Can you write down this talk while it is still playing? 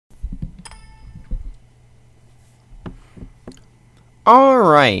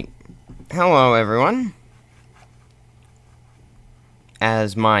Alright, hello everyone.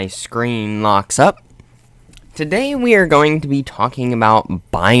 As my screen locks up, today we are going to be talking about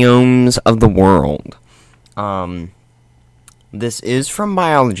biomes of the world. This is from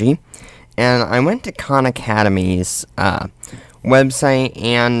biology, and I went to Khan Academy's website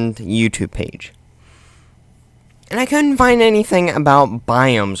and YouTube page. And I couldn't find anything about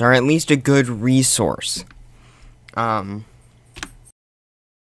biomes, or at least a good resource.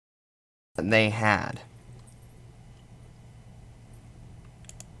 They had.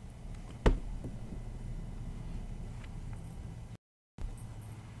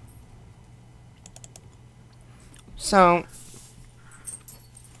 So,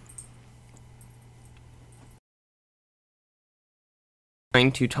 I'm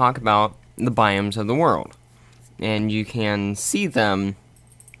going to talk about the biomes of the world. And you can see them,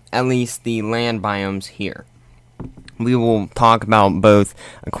 at least the land biomes here. We will talk about both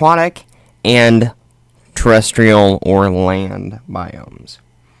aquatic and terrestrial or land biomes.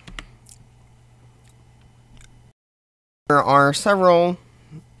 There are several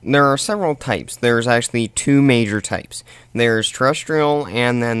types. There's actually two major types. There's terrestrial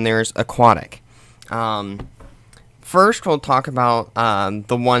and then there's aquatic. First, we'll talk about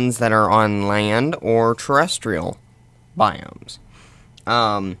the ones that are on land or terrestrial biomes.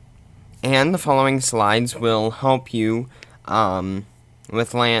 And the following slides will help you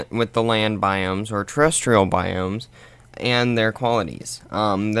with the land biomes or terrestrial biomes and their qualities.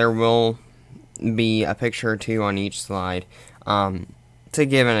 There will be a picture or two on each slide to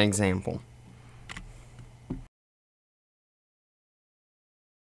give an example.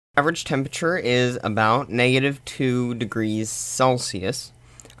 Average temperature is about -2 degrees Celsius.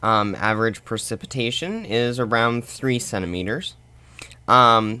 Average precipitation is around 3 centimeters.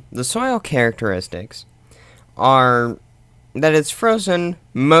 The soil characteristics are that it's frozen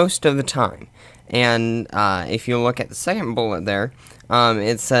most of the time. And if you look at the second bullet there,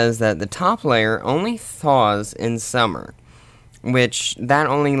 it says that the top layer only thaws in summer, which that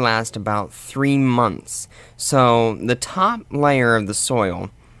only lasts about 3 months. So the top layer of the soil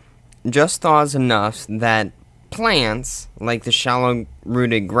just thaws enough that plants, like the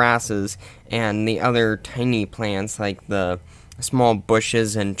shallow-rooted grasses and the other tiny plants, like the small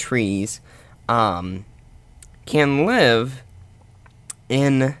bushes and trees, can live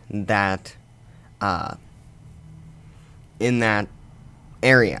in that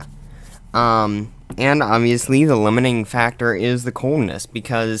area. And obviously the limiting factor is the coldness,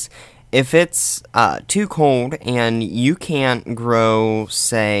 because if it's too cold and you can't grow,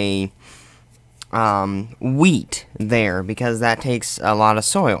 say, wheat there, because that takes a lot of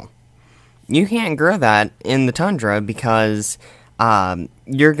soil. You can't grow that in the tundra because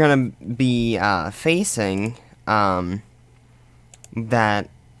you're going to be facing that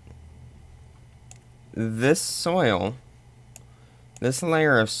this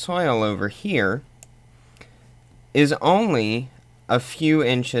layer of soil over here is only a few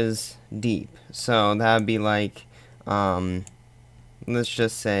inches deep. So that would be like, let's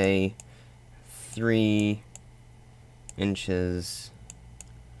just say 3 inches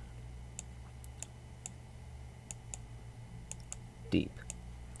deep.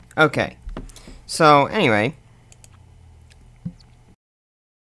 Okay, so anyway,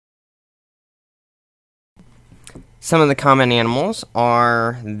 some of the common animals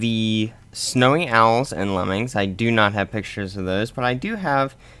are the snowy owls and lemmings. I do not have pictures of those, but I do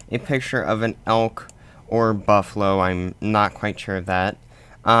have a picture of an elk or buffalo. I'm not quite sure of that.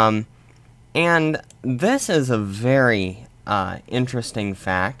 And this is a very interesting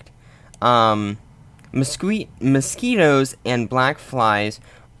fact. Mosquitoes and black flies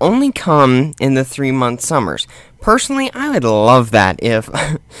only come in the 3-month summers. Personally, I would love that if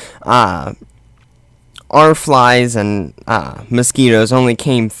our flies and mosquitoes only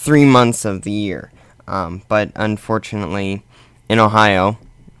came 3 months of the year. But unfortunately, in Ohio,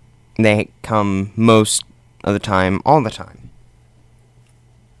 they come most of the time, all the time.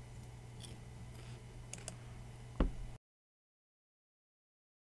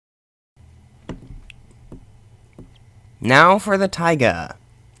 Now for the taiga.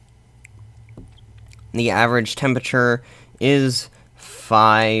 The average temperature is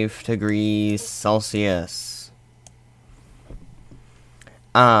 5 degrees Celsius.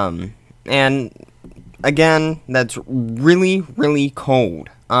 And again, that's really, really cold.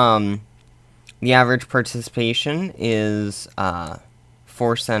 The average participation is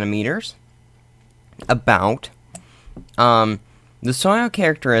 4 centimeters. About. The soil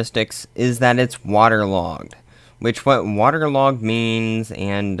characteristics is that it's waterlogged, which what waterlogged means,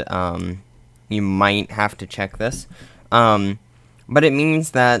 and you might have to check this. but it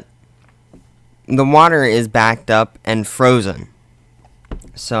means that the water is backed up and frozen.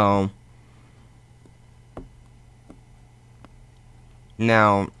 So,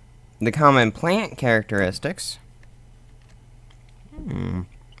 now, the common plant characteristics,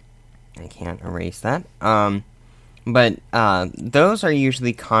 I can't erase that, but those are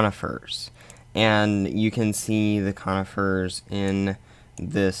usually conifers, and you can see the conifers in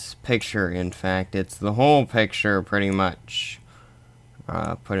this picture. In fact, it's the whole picture pretty much.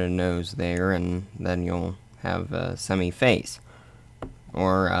 Put a nose there, and then you'll have a semi-face.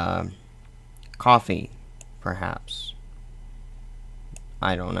 Or coffee, perhaps.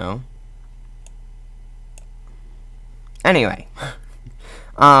 I don't know. Anyway,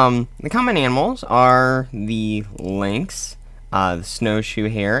 the common animals are the lynx, the snowshoe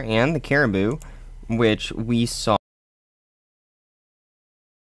hare, and the caribou, which we saw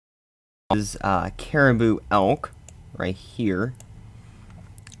is caribou elk right here.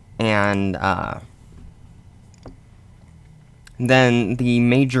 And then the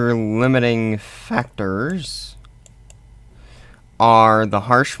major limiting factors are the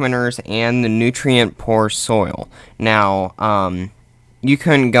harsh winters and the nutrient-poor soil. Now, you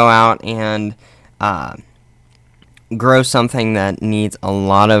couldn't go out and grow something that needs a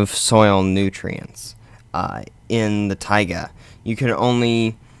lot of soil nutrients in the taiga. You could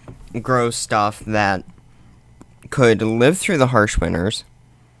only grow stuff that could live through the harsh winters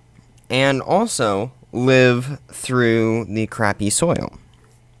and also live through the crappy soil.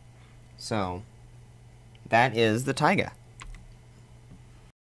 So, that is the taiga.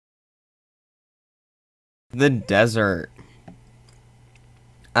 The desert.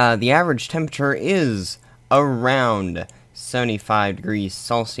 The average temperature is around 75 degrees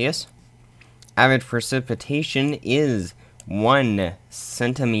Celsius. Average precipitation is 1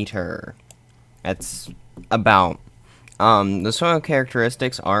 centimeter. That's about. The soil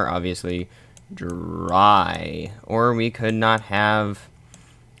characteristics are obviously dry, or we could not have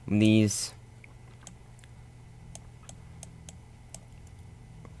these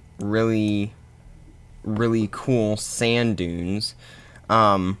really cool sand dunes.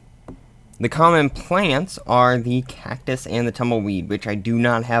 The common plants are the cactus and the tumbleweed, which I do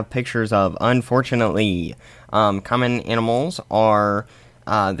not have pictures of, unfortunately. Common animals are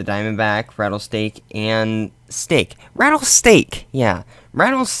the diamondback, rattlesnake, and rattlesnake,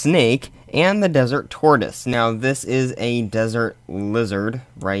 and the desert tortoise. Now, this is a desert lizard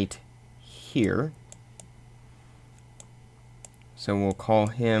right here. So we'll call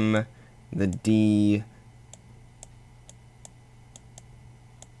him the D-Liz,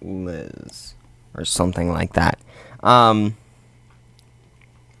 or something like that. And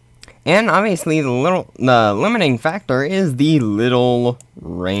obviously, the limiting factor is the little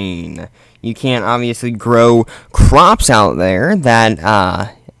rain. You can't obviously grow crops out there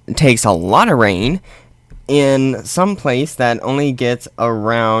that takes a lot of rain in some place that only gets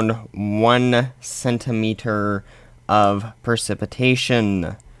around 1 centimeter of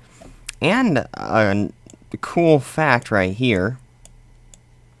precipitation. And a cool fact right here.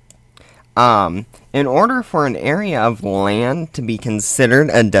 In order for an area of land to be considered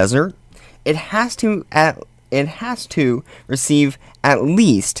a desert, it has to receive at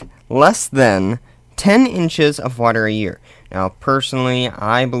least less than 10 inches of water a year. Now, personally,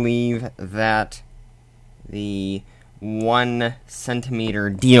 I believe that the 1 centimeter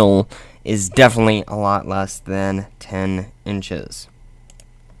deal is definitely a lot less than 10 inches.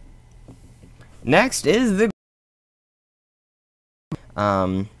 Next is the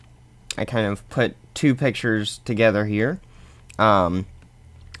I kind of put two pictures together here.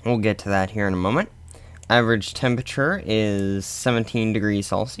 We'll get to that here in a moment. Average temperature is 17 degrees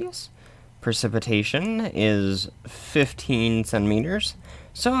Celsius. Precipitation is 15 centimeters.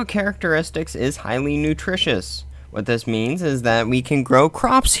 Soil characteristics is highly nutritious. What this means is that we can grow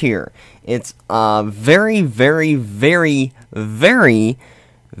crops here. It's a very, very, very, very,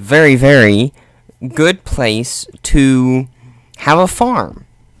 very, very good place to have a farm.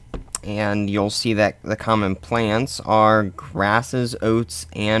 And you'll see that the common plants are grasses, oats,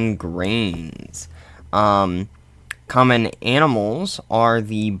 and grains. Common animals are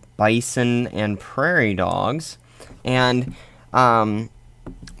the bison and prairie dogs. And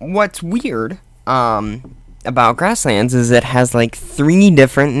what's weird about grasslands is it has like 3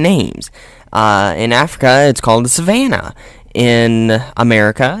 different names. In Africa, it's called the savanna. In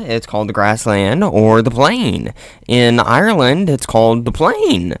America, it's called the grassland or the plain. In Ireland, it's called the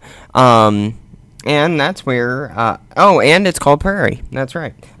plain. And that's where, and it's called prairie. That's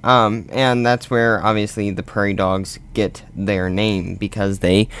right. And that's where, obviously, the prairie dogs get their name, because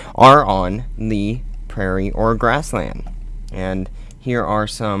they are on the prairie or grassland. And here are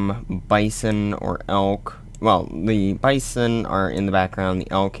some bison or elk. Well, the bison are in the background,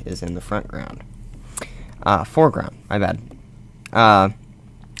 the elk is in the foreground, my bad.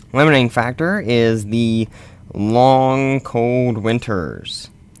 Limiting factor is the long, cold winters.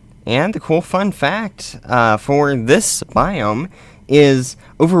 And the cool fun fact for this biome is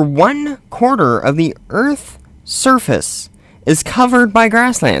over 1/4 of the Earth's surface is covered by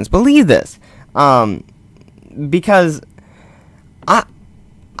grasslands. Believe this. Because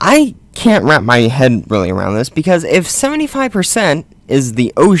I can't wrap my head really around this, because if 75% is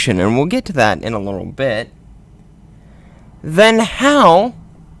the ocean, and we'll get to that in a little bit, then how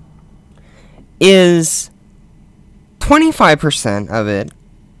is 25% of it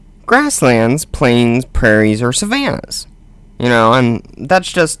grasslands, plains, prairies, or savannas? You know, and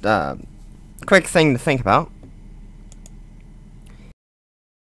that's just a quick thing to think about.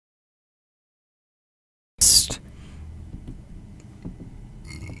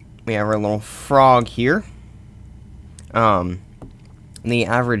 We have our little frog here. The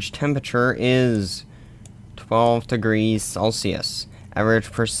average temperature is 12 degrees Celsius.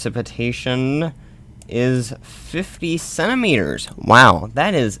 Average precipitation is 50 centimeters. Wow,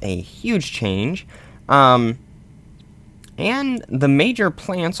 that is a huge change. And the major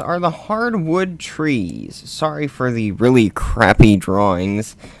plants are the hardwood trees. Sorry for the really crappy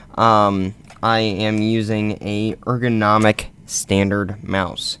drawings. I am using a ergonomic standard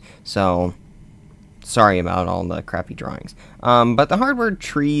mouse, so sorry about all the crappy drawings. But the hardwood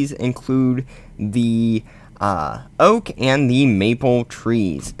trees include the oak and the maple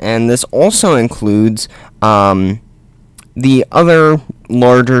trees, and this also includes the other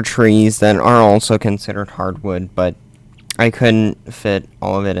larger trees that are also considered hardwood, but I couldn't fit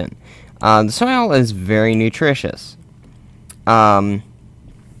all of it in. The soil is very nutritious,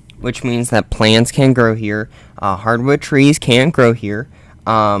 which means that plants can grow here, hardwood trees can grow here,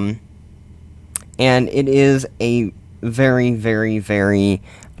 and it is a very, very, very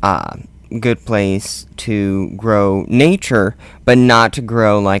good place to grow nature, but not to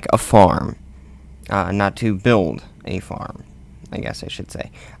grow like a farm, not to build a farm, I guess I should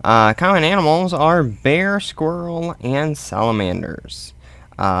say. Common animals are bear, squirrel, and salamanders,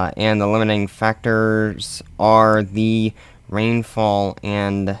 and the limiting factors are the rainfall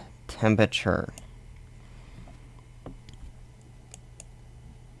and temperature.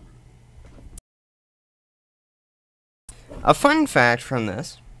 A fun fact from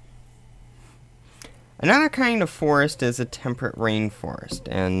this: another kind of forest is a temperate rainforest,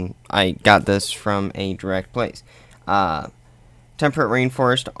 and I got this from a direct place. Temperate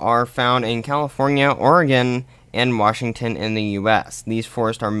rainforests are found in California, Oregon, and Washington in the U.S. These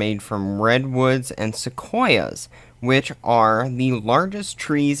forests are made from redwoods and sequoias, which are the largest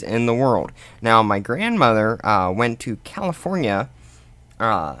trees in the world. Now, my grandmother went to California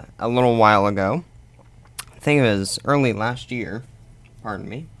a little while ago. I think it was early last year. Pardon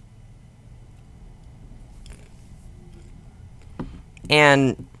me.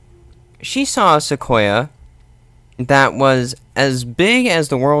 And she saw a sequoia that was as big as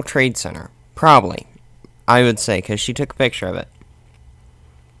the World Trade Center. Probably, I would say, because she took a picture of it.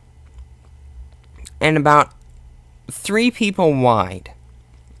 And about 3 people wide.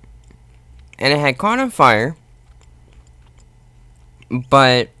 And it had caught on fire,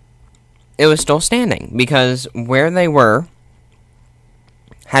 but it was still standing, because where they were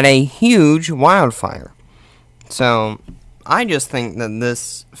had a huge wildfire. So I just think that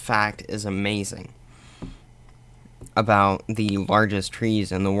this fact is amazing about the largest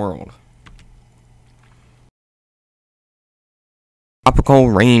trees in the world. Tropical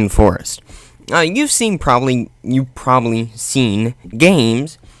rainforest. You've probably seen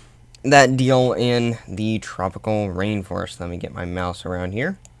games that deal in the tropical rainforest. Let me get my mouse around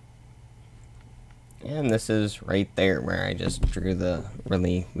here. And this is right there where I just drew the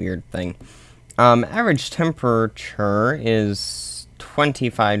really weird thing. Average temperature is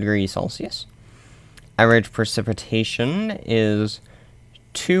 25 degrees Celsius. Average precipitation is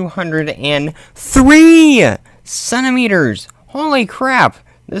 203 centimeters. Holy crap,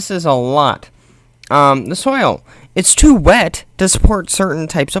 this is a lot. The soil, it's too wet to support certain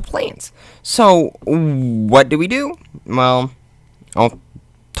types of plants. So, what do? Well, I'll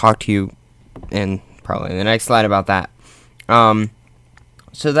talk to you in probably the next slide about that.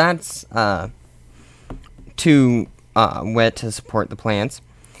 So that's too wet to support the plants.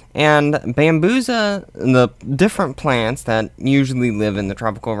 And bambusa, the different plants that usually live in the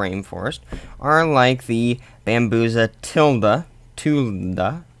tropical rainforest, are like the bambusa tilda,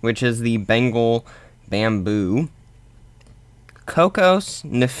 which is the Bengal bamboo, Cocos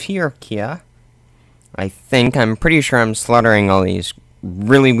nefirkia, I'm pretty sure I'm slaughtering all these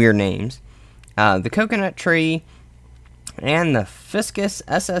really weird names. The coconut tree, and the Fiscus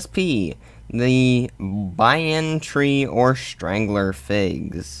SSP, the Banyan tree or strangler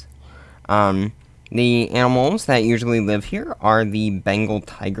figs. The animals that usually live here are the Bengal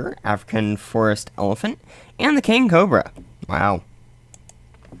tiger, African forest elephant, and the king cobra. Wow.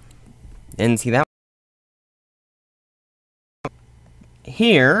 Didn't see that.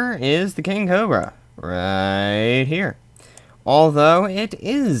 Here is the king cobra, right here. Although it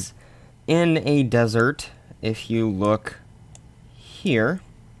is in a desert, if you look here,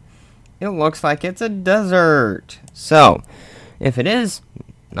 it looks like it's a desert. So, if it is,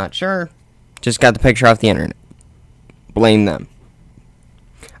 not sure, just got the picture off the internet. Blame them.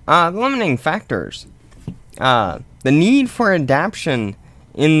 The limiting factors. The need for adaptation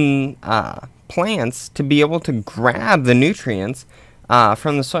in plants to be able to grab the nutrients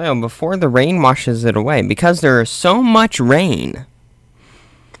from the soil before the rain washes it away. Because there is so much rain,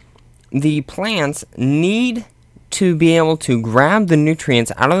 the plants need to be able to grab the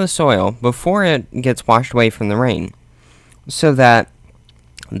nutrients out of the soil before it gets washed away from the rain, so that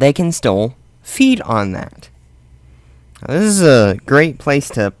they can still feed on that. Now, this is a great place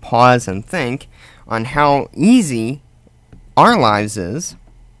to pause and think on how easy our lives is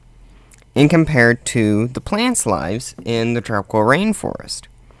in compared to the plants' lives in the tropical rainforest.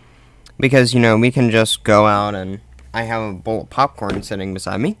 Because, we can just go out and I have a bowl of popcorn sitting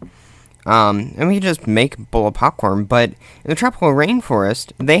beside me. And we just make a bowl of popcorn, but in the tropical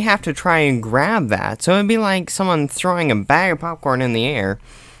rainforest, they have to try and grab that. So it'd be like someone throwing a bag of popcorn in the air,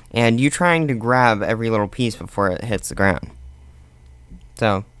 and you trying to grab every little piece before it hits the ground.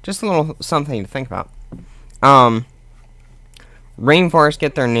 So, just a little something to think about. Rainforests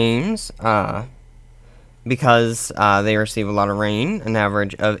get their names, because they receive a lot of rain, an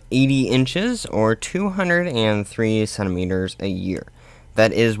average of 80 inches, or 203 centimeters a year.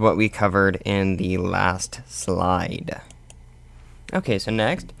 That is what we covered in the last slide. Okay, so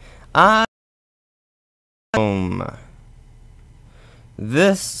next,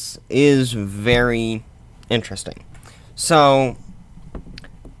 this is very interesting. So,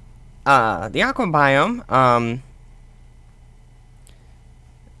 the aqua biome,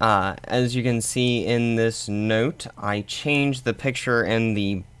 as you can see in this note, I changed the picture in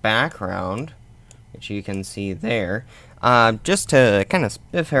the background, which you can see there, just to kind of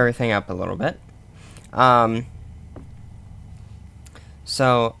spiff everything up a little bit. The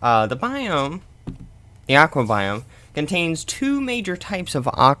biome, the aqua biome, contains two major types of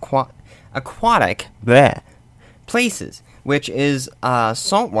aquatic places, which is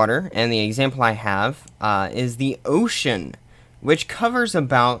saltwater, and the example I have is the ocean, which covers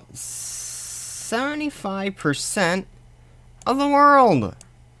about 75% of the world.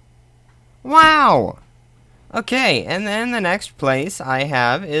 Wow! Okay, and then the next place I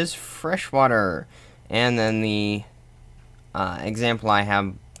have is freshwater. And then the example I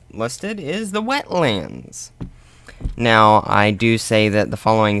have listed is the wetlands. Now, I do say that the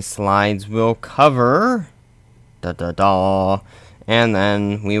following slides will cover... and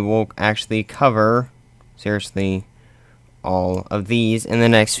then we will actually cover, seriously, all of these in the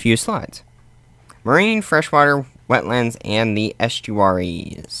next few slides. Marine, freshwater, wetlands, and the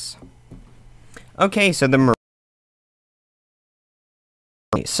estuaries. Okay, so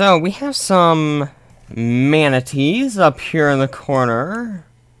so we have some manatees up here in the corner.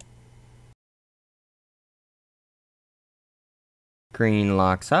 Green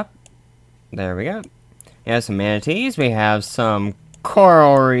locks up. There we go. We have some manatees. We have some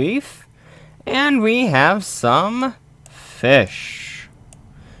coral reef. And we have some fish.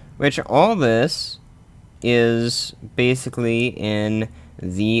 Which all this is basically in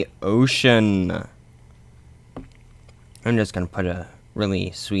the ocean. I'm just going to put a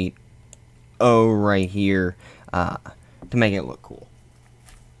really sweet O right here to make it look cool.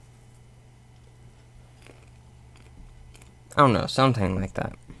 I don't know, something like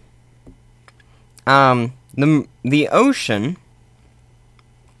that. The ocean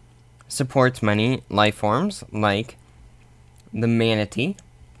supports many life forms like the manatee.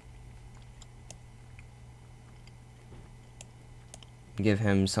 Give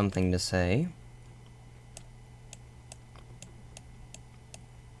him something to say.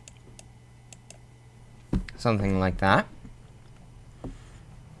 Something like that.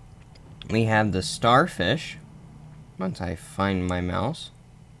 We have the starfish. Once I find my mouse.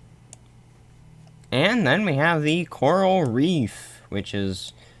 And then we have the coral reef, which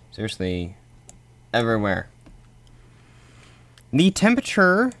is seriously everywhere. The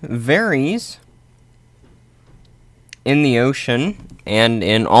temperature varies in the ocean and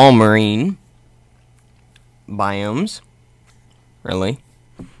in all marine biomes, really.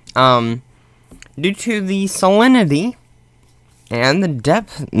 Due to the salinity and the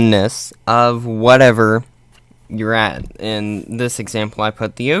depthness of whatever you're at. In this example, I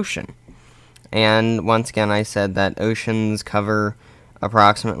put the ocean. And once again, I said that oceans cover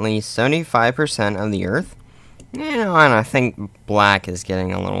approximately 75% of the Earth. You know, and I think black is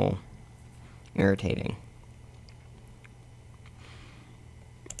getting a little irritating.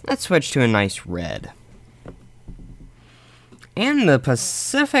 Let's switch to a nice red. And the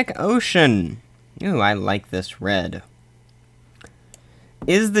Pacific Ocean. Ooh, I like this red.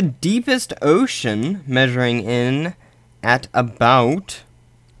 Is the deepest ocean, measuring in at about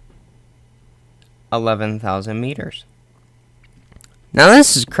 11,000 meters. Now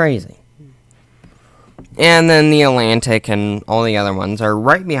this is crazy. And then the Atlantic and all the other ones are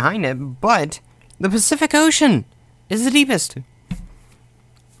right behind it, but the Pacific Ocean is the deepest.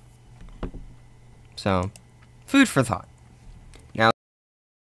 So, food for thought. Now,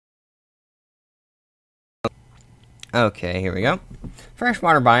 okay, here we go.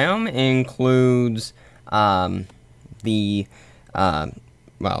 Freshwater biome includes well,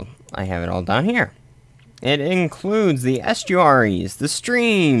 I have it all down here. It includes the estuaries, the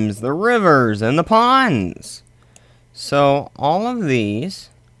streams, the rivers, and the ponds. So, all of these,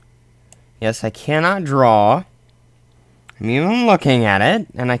 yes, I cannot draw. I'm even looking at it,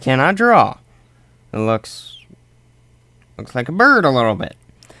 and I cannot draw. It looks like a bird a little bit.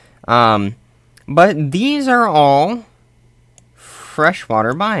 But these are all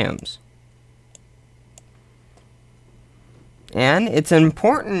freshwater biomes. And it's an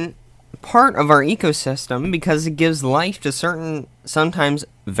important part of our ecosystem because it gives life to certain, sometimes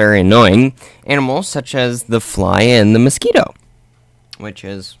very annoying, animals such as the fly and the mosquito, which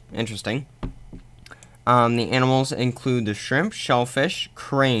is interesting. The animals include the shrimp, shellfish,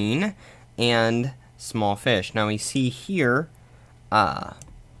 crane, and small fish. Now we see here,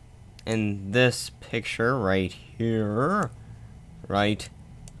 in this picture right here,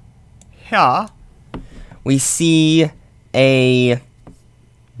 we see a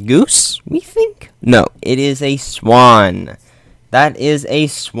goose, we think? No, it is a swan. That is a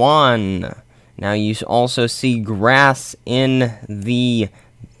swan. Now you also see grass in the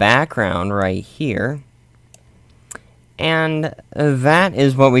background right here. And that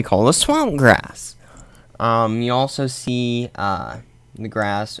is what we call the swamp grass. You also see the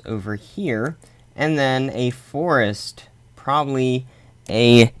grass over here. And then a forest, probably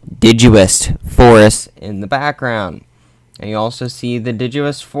a deciduous forest in the background. And you also see the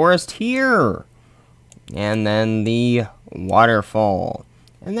deciduous forest here. And then the waterfall.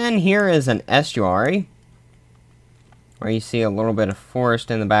 And then here is an estuary, where you see a little bit of forest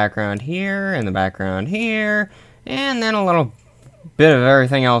in the background here, and then a little bit of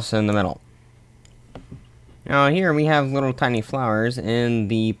everything else in the middle. Now here we have little tiny flowers in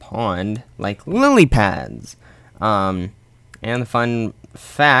the pond, like lily pads. And the fun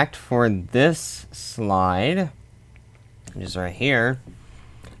fact for this slide, which is right here,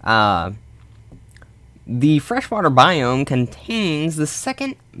 the freshwater biome contains the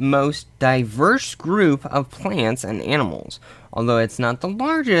second most diverse group of plants and animals. Although it's not the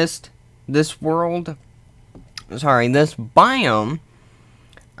largest, this biome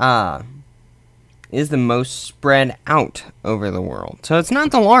is the most spread out over the world. So it's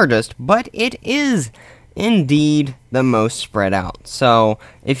not the largest, but it is indeed the most spread out. So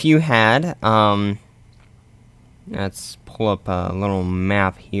if you had, let's pull up a little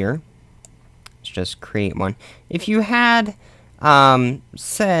map here. Let's just create one. If you had,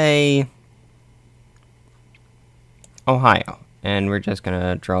 say, Ohio, and we're just going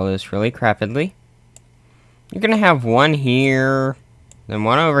to draw this really rapidly. You're going to have one here, then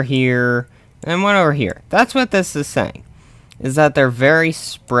one over here, and one over here. That's what this is saying, is that they're very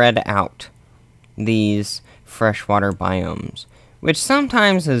spread out, these freshwater biomes, which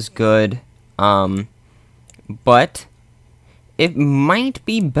sometimes is good, but it might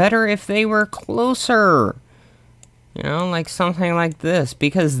be better if they were closer. You know, like something like this,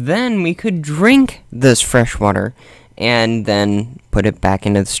 because then we could drink this fresh water and then put it back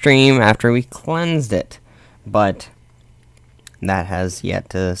into the stream after we cleansed it. But that has yet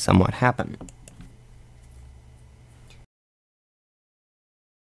to somewhat happen.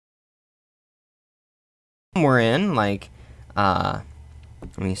 We're in, like, let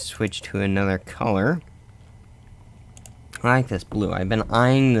me switch to another color. I like this blue. I've been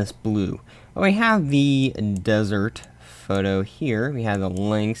eyeing this blue. Well, we have the desert photo here. We have the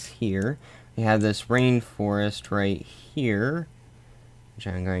lynx here. We have this rainforest right here, which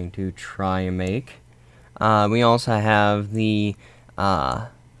I'm going to try and make. We also have the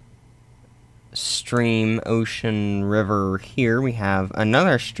stream, ocean, river here. We have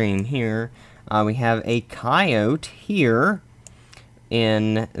another stream here. We have a coyote here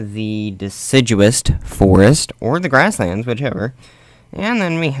in the deciduous forest, or the grasslands, whichever. And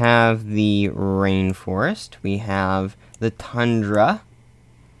then we have the rainforest. We have the tundra.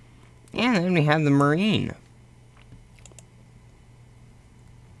 And then we have the marine.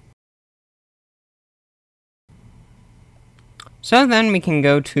 So then we can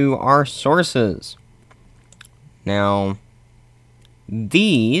go to our sources. Now,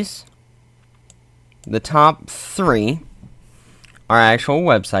 these, the top 3, are actual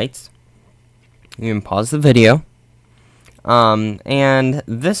websites. You can pause the video. And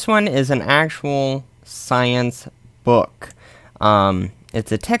this one is an actual science book.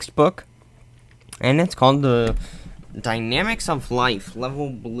 It's a textbook, and it's called the Dynamics of Life, Level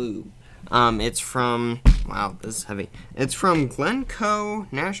Blue. It's from, wow, this is heavy. It's from Glencoe,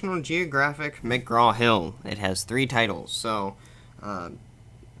 National Geographic, McGraw-Hill. It has 3 titles, so I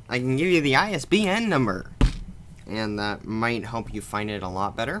can give you the ISBN number, and that might help you find it a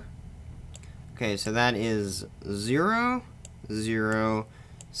lot better. Okay, so that is 007.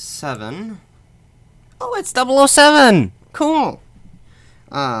 Oh, it's 007! Cool!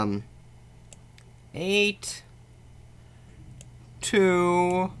 8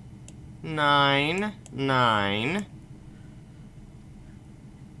 2 9 9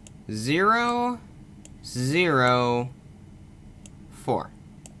 0 0 4.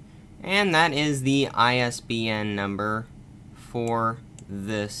 And that is the ISBN number for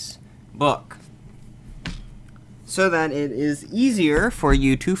this book, so that it is easier for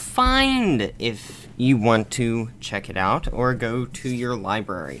you to find if you want to check it out or go to your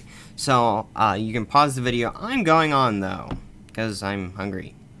library. So you can pause the video. I'm going on though, because I'm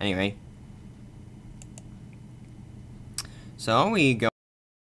hungry. Anyway, so we go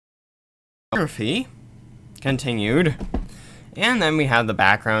photography, continued, and then we have the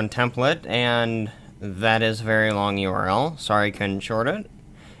background template, and that is a very long URL. Sorry I couldn't short it.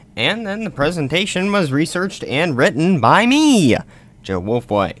 And then the presentation was researched and written by me, Joe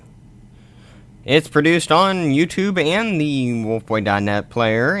Wolfboy. It's produced on YouTube and the Wolfboy.net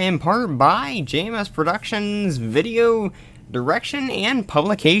player, in part by JMS Productions Video Direction and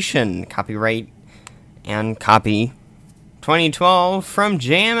Publication. Copyright and copy 2012 from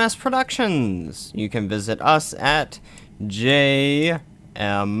JMS Productions. You can visit us at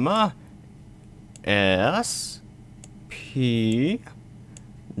jmsp.webs.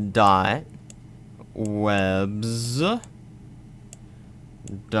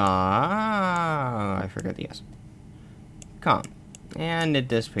 I forgot the S. .com. And it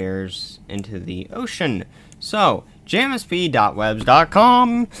disappears into the ocean. So,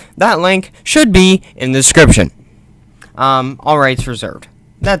 jmsp.webs.com. That link should be in the description. All rights reserved.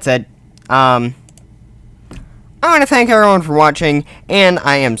 That's it. I want to thank everyone for watching, and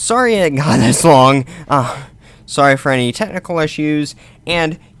I am sorry it got this long. Sorry for any technical issues,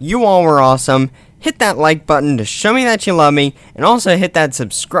 and you all were awesome. Hit that like button to show me that you love me, and also hit that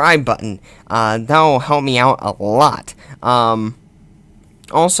subscribe button. That will help me out a lot.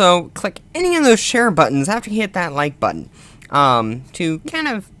 Also, click any of those share buttons after you hit that like button, to kind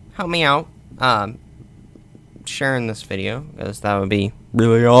of help me out, sharing this video, because that would be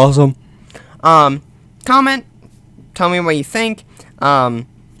really awesome. Comment, tell me what you think.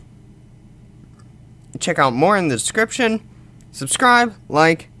 Check out more in the description. Subscribe,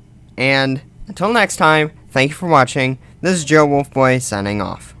 like, and until next time, thank you for watching. This is Joe Wolfboy signing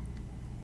off.